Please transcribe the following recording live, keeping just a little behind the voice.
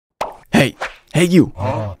Hey you,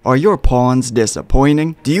 are your pawns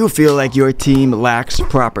disappointing? Do you feel like your team lacks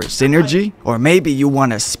proper synergy? Or maybe you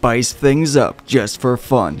want to spice things up just for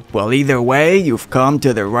fun? Well, either way, you've come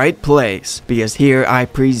to the right place, because here I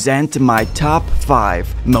present my top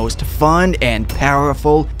 5 most fun and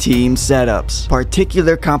powerful team setups.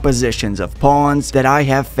 Particular compositions of pawns that I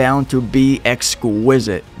have found to be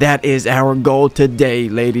exquisite. That is our goal today,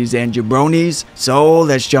 ladies and jabronis, so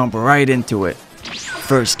let's jump right into it.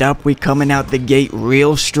 First up, we coming out the gate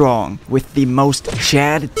real strong with the most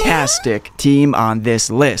Chad-tastic team on this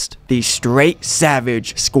list, the Straight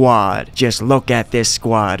Savage Squad. Just look at this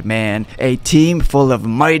squad, man. A team full of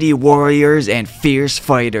mighty warriors and fierce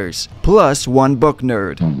fighters, plus one book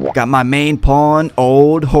nerd. Got my main pawn,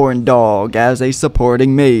 Old Horn Dog, as a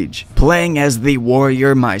supporting mage, playing as the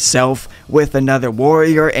warrior myself, with another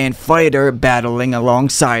warrior and fighter battling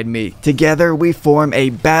alongside me. Together we form a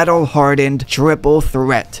battle-hardened triple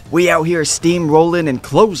threat. We out here steamrolling and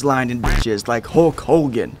clotheslining bitches like Hulk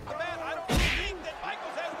Hogan.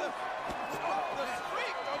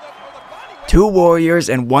 2 warriors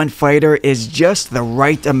and 1 fighter is just the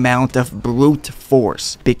right amount of brute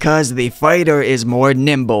force, because the fighter is more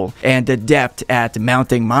nimble and adept at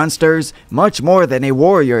mounting monsters, much more than a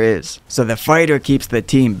warrior is. So the fighter keeps the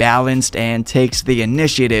team balanced and takes the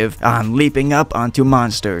initiative on leaping up onto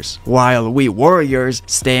monsters, while we warriors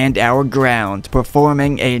stand our ground,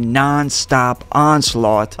 performing a non-stop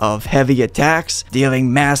onslaught of heavy attacks,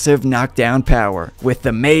 dealing massive knockdown power, with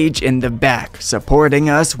the mage in the back supporting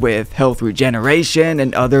us with health regeneration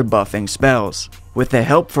and other buffing spells. With the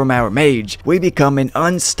help from our mage, we become an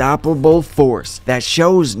unstoppable force that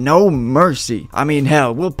shows no mercy. I mean,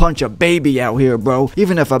 hell, we'll punch a baby out here, bro.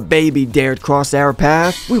 Even if a baby dared cross our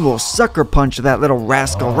path, we will sucker punch that little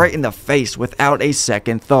rascal right in the face without a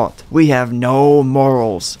second thought. We have no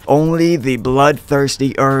morals, only the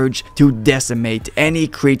bloodthirsty urge to decimate any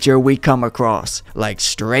creature we come across, like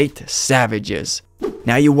straight savages.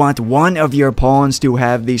 Now you want one of your pawns to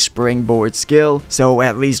have the springboard skill, so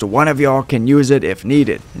at least one of y'all can use it if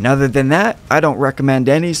needed. And other than that, I don't recommend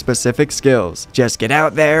any specific skills. Just get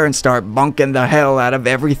out there and start bunking the hell out of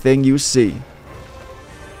everything you see.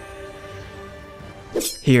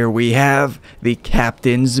 Here we have the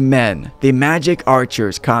Captain's Men. The Magic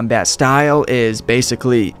Archer's combat style is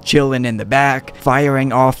basically chilling in the back,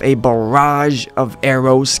 firing off a barrage of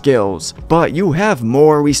arrow skills. But you have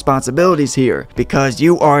more responsibilities here, because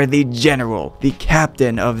you are the general, the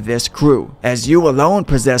captain of this crew, as you alone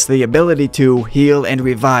possess the ability to heal and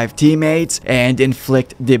revive teammates and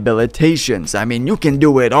inflict debilitations. I mean, you can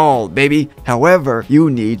do it all, baby. However,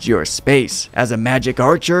 you need your space. As a Magic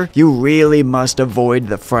Archer, you really must avoid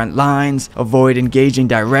the front lines, avoid engaging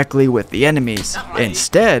directly with the enemies.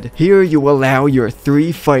 Instead, here you allow your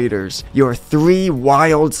 3 fighters, your 3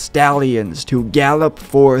 wild stallions, to gallop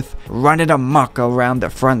forth, running amok around the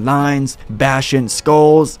front lines, bashing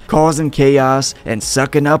skulls, causing chaos, and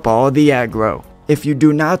sucking up all the aggro. If you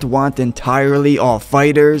do not want entirely all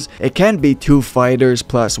fighters, it can be 2 fighters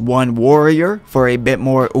plus 1 warrior for a bit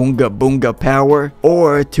more oonga boonga power,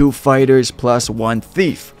 or 2 fighters plus 1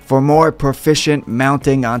 thief for more proficient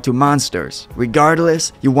mounting onto monsters.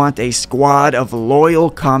 Regardless, you want a squad of loyal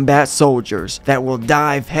combat soldiers that will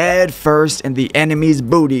dive head first in the enemy's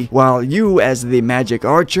booty, while you as the Magic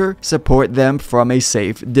Archer support them from a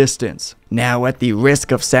safe distance. Now, at the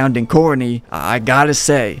risk of sounding corny, I gotta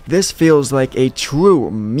say, this feels like a true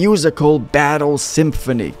musical battle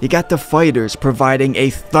symphony. You got the fighters providing a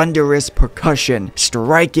thunderous percussion,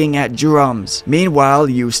 striking at drums. Meanwhile,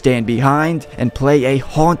 you stand behind and play a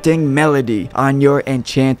haunting melody on your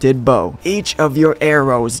enchanted bow. Each of your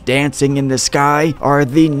arrows dancing in the sky are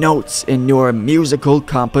the notes in your musical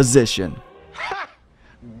composition.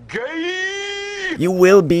 You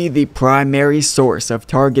will be the primary source of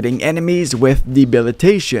targeting enemies with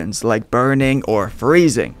debilitations like burning or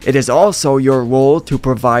freezing. It is also your role to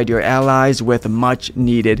provide your allies with much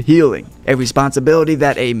needed healing, a responsibility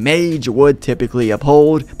that a mage would typically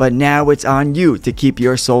uphold, but now it's on you to keep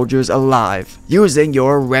your soldiers alive, using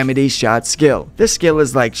your remedy shot skill. This skill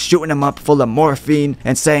is like shooting them up full of morphine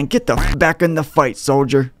and saying, "Get the f back in the fight,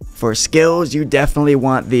 soldier." For skills, you definitely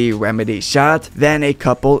want the remedy shot, then a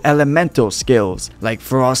couple elemental skills like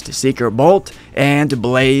Frost Seeker Bolt and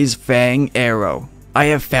Blaze Fang Arrow. I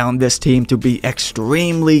have found this team to be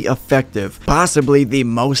extremely effective, possibly the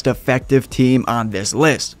most effective team on this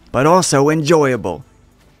list, but also enjoyable.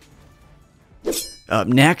 Up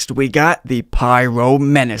next, we got the Pyro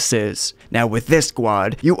Menaces. Now with this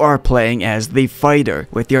squad, you are playing as the fighter,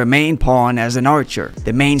 with your main pawn as an archer.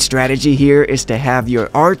 The main strategy here is to have your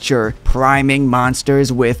archer priming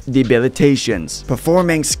monsters with debilitations,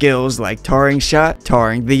 performing skills like tarring shot,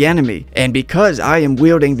 tarring the enemy. And because I am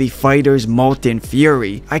wielding the fighter's Molten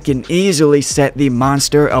Fury, I can easily set the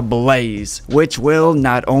monster ablaze, which will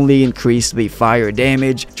not only increase the fire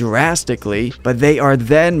damage drastically, but they are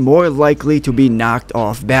then more likely to be knocked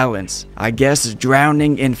off balance. I guess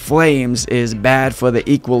drowning in flames is bad for the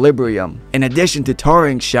equilibrium. In addition to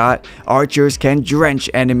tarring shot, archers can drench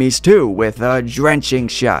enemies too with a drenching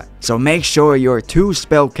shot. So make sure your two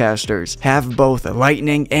spellcasters have both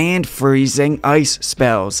lightning and freezing ice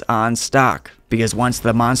spells on stock, because once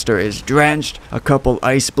the monster is drenched, a couple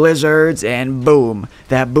ice blizzards and boom,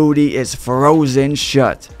 that booty is frozen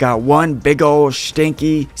shut. Got one big ol'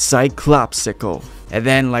 stinky cyclopsicle. And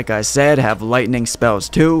then, like I said, have lightning spells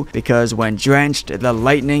too, because when drenched, the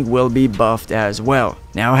lightning will be buffed as well.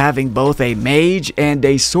 Now, having both a mage and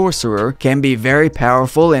a sorcerer can be very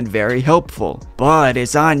powerful and very helpful, but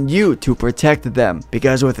it's on you to protect them,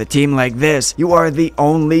 because with a team like this, you are the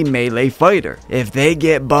only melee fighter. If they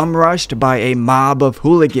get bum rushed by a mob of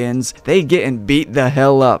hooligans, they getting beat the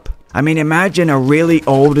hell up. I mean, imagine a really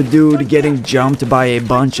old dude getting jumped by a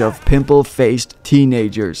bunch of pimple-faced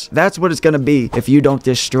teenagers. That's what it's gonna be if you don't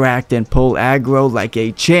distract and pull aggro like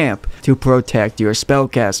a champ to protect your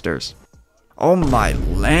spellcasters. Oh my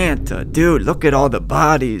Lanta, dude, look at all the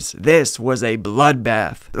bodies. This was a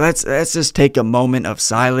bloodbath. Let's just take a moment of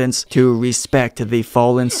silence to respect the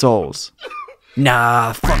fallen souls.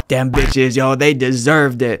 Nah, fuck them bitches, yo, they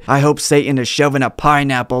deserved it. I hope Satan is shoving a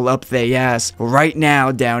pineapple up they ass right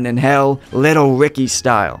now down in hell, Little Ricky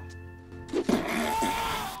style.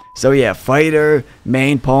 So yeah, fighter,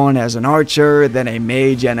 main pawn as an archer, then a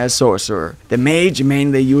mage and a sorcerer. The mage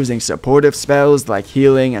mainly using supportive spells like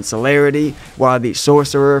healing and celerity, while the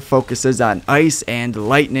sorcerer focuses on ice and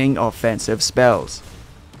lightning offensive spells.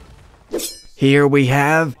 Here we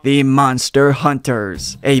have the Monster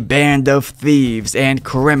Hunters, a band of thieves and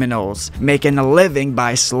criminals making a living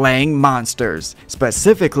by slaying monsters,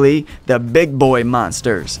 specifically the big boy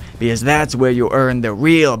monsters, because that's where you earn the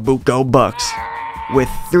real buco bucks. With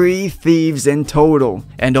 3 thieves in total,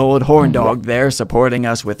 and old Horndog there supporting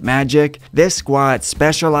us with magic, this squad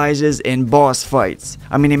specializes in boss fights.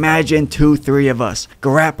 I mean, imagine 2-3 of us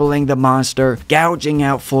grappling the monster, gouging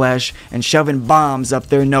out flesh, and shoving bombs up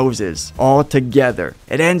their noses, all together.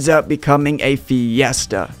 It ends up becoming a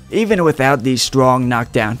fiesta. Even without the strong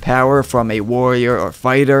knockdown power from a warrior or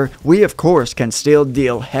fighter, we of course can still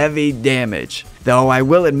deal heavy damage. Though I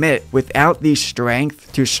will admit, without the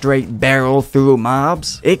strength to straight barrel through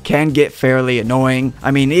mobs, it can get fairly annoying. I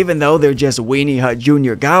mean, even though they're just Weenie Hut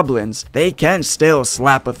Jr. goblins, they can still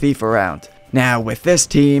slap a thief around. Now, with this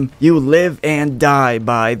team, you live and die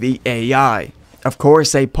by the AI. Of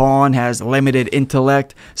course, a pawn has limited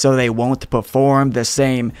intellect, so they won't perform the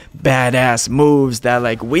same badass moves that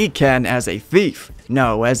like we can as a thief.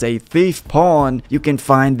 No, as a thief pawn, you can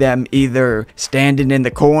find them either standing in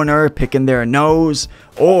the corner, picking their nose,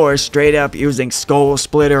 or straight up using Skull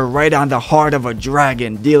Splitter right on the heart of a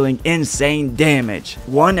dragon, dealing insane damage.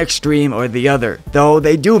 One extreme or the other, though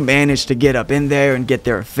they do manage to get up in there and get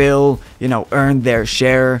their fill, you know, earn their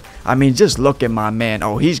share. I mean, just look at my man.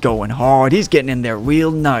 Oh, he's going hard. He's getting in there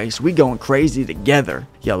real nice. We going crazy together.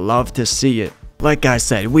 You love to see it. Like I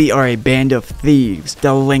said, we are a band of thieves,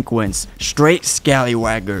 delinquents, straight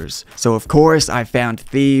scallywaggers. So of course I found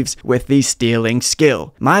thieves with the stealing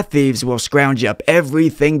skill. My thieves will scrounge up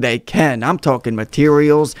everything they can. I'm talking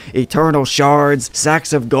materials, eternal shards,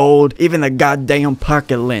 sacks of gold, even the goddamn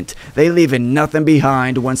pocket lint. They leaving nothing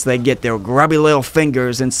behind once they get their grubby little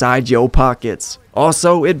fingers inside your pockets.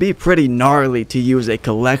 Also, it'd be pretty gnarly to use a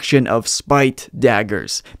collection of spite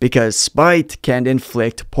daggers, because spite can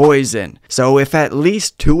inflict poison. So if at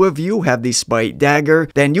least 2 of you have the spite dagger,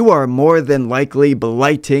 then you are more than likely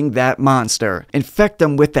blighting that monster. Infect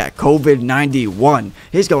him with that COVID-91.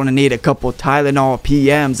 He's going to need a couple Tylenol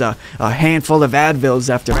PMs, a handful of Advils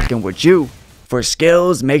after fucking with you. For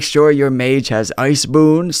skills, make sure your mage has Ice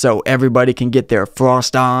Boon so everybody can get their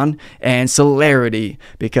frost on, and celerity,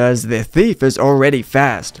 because the thief is already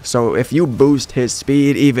fast, so if you boost his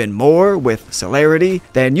speed even more with celerity,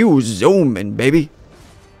 then you zooming, baby.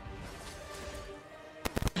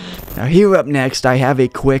 Now here up next, I have a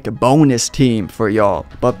quick bonus team for y'all.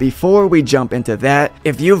 But before we jump into that,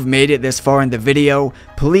 if you've made it this far in the video,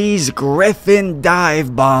 please Griffin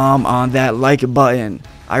dive bomb on that like button.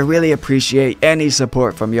 I really appreciate any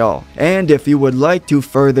support from y'all. And if you would like to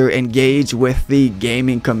further engage with the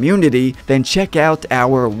gaming community, then check out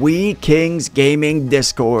our We Kings Gaming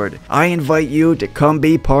Discord. I invite you to come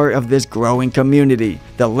be part of this growing community.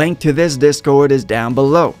 The link to this Discord is down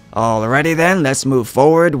below. Alrighty then, let's move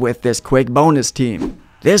forward with this quick bonus team.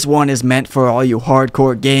 This one is meant for all you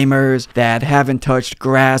hardcore gamers that haven't touched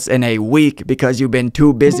grass in a week because you've been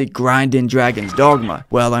too busy grinding Dragons Dogma.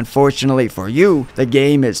 Well, unfortunately for you, the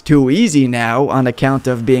game is too easy now on account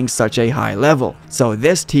of being such a high level. So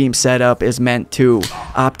this team setup is meant to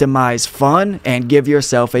optimize fun and give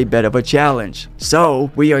yourself a bit of a challenge.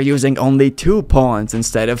 So we are using only 2 pawns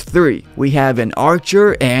instead of 3. We have an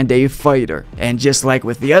archer and a fighter. And just like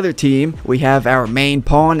with the other team, we have our main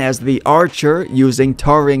pawn as the archer using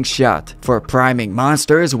Ring shot for priming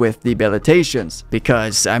monsters with debilitations,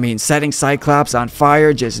 because I mean setting Cyclops on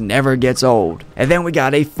fire just never gets old. And then we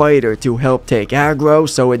got a fighter to help take aggro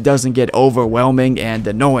so it doesn't get overwhelming and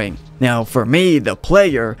annoying. Now for me, the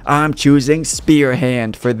player, I'm choosing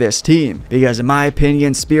Spearhand for this team, because in my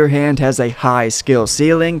opinion Spearhand has a high skill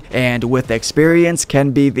ceiling and with experience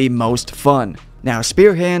can be the most fun. Now,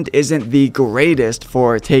 Spearhand isn't the greatest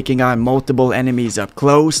for taking on multiple enemies up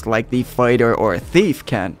close like the fighter or thief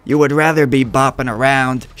can. You would rather be bopping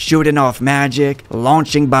around, shooting off magic,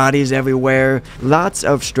 launching bodies everywhere, lots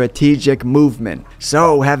of strategic movement.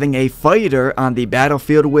 So having a fighter on the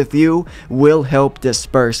battlefield with you will help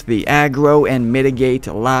disperse the aggro and mitigate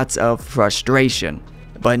lots of frustration.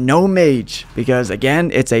 But no mage, because again,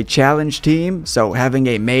 it's a challenge team, so having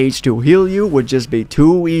a mage to heal you would just be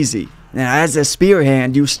too easy. Now, as a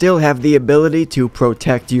Spearhand, you still have the ability to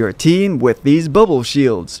protect your team with these bubble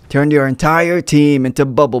shields. Turn your entire team into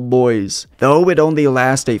bubble boys. Though it only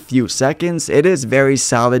lasts a few seconds, it is very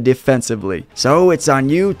solid defensively. So it's on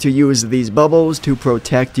you to use these bubbles to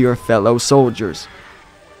protect your fellow soldiers.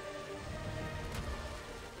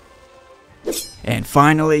 And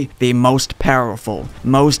finally, the most powerful,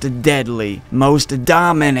 most deadly, most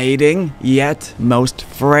dominating, yet most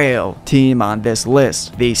frail team on this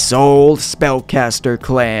list, the Soul Spellcaster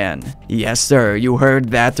clan. Yes sir, you heard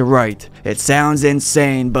that right. It sounds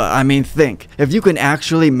insane, but I mean think, if you can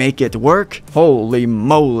actually make it work, holy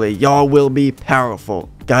moly, y'all will be powerful.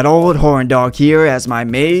 Got old Horndog here as my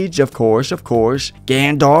mage, of course.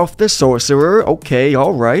 Gandalf the sorcerer, okay,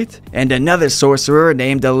 alright. And another sorcerer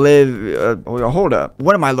named hold up,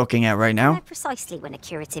 what am I looking at right now? Precisely when a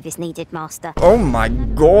curative is needed, Master. Oh my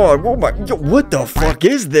god, what the fuck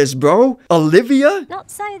is this, bro? Olivia? Not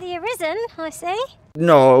so the Arisen, I see.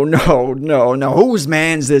 No, whose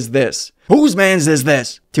mans is this? Whose mans is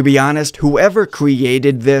this? To be honest, whoever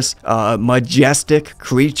created this majestic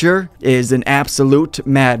creature is an absolute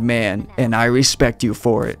madman, and I respect you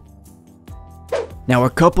for it. Now,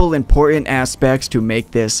 a couple important aspects to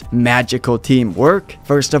make this magical team work.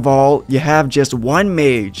 First of all, you have just one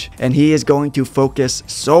mage, and he is going to focus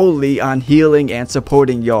solely on healing and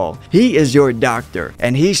supporting y'all. He is your doctor,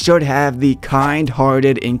 and he should have the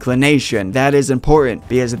kind-hearted inclination. That is important,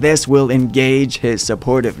 because this will engage his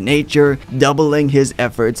supportive nature, doubling his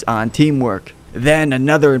efforts on teamwork. Then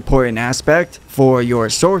another important aspect for your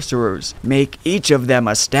sorcerers, make each of them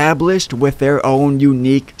established with their own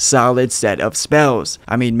unique solid set of spells.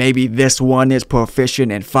 I mean, maybe this one is proficient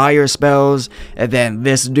in fire spells, and then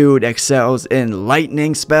this dude excels in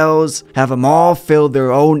lightning spells. Have them all fill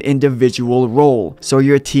their own individual role, so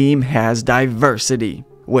your team has diversity.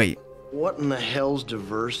 Wait. What in the hell's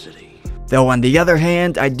diversity? Though on the other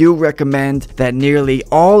hand, I do recommend that nearly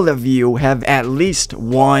all of you have at least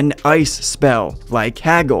one ice spell, like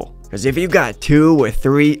Haggle. Because if you got 2 or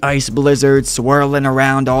 3 ice blizzards swirling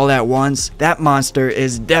around all at once, that monster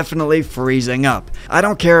is definitely freezing up. I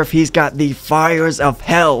don't care if he's got the fires of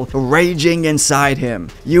hell raging inside him.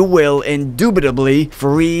 You will indubitably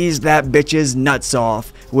freeze that bitch's nuts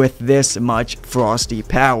off with this much frosty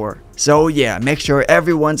power. So yeah, make sure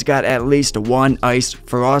everyone's got at least one ice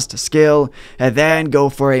frost skill, and then go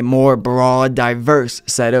for a more broad, diverse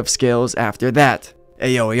set of skills after that.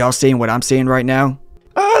 Hey yo, y'all seeing what I'm seeing right now?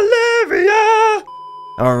 Olivia!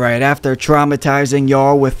 Alright, after traumatizing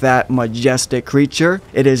y'all with that majestic creature,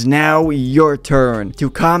 it is now your turn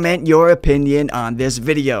to comment your opinion on this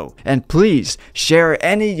video. And please, share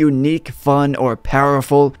any unique, fun, or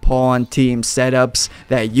powerful pawn team setups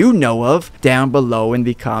that you know of down below in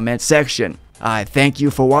the comment section. I thank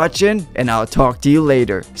you for watching, and I'll talk to you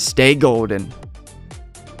later. Stay golden.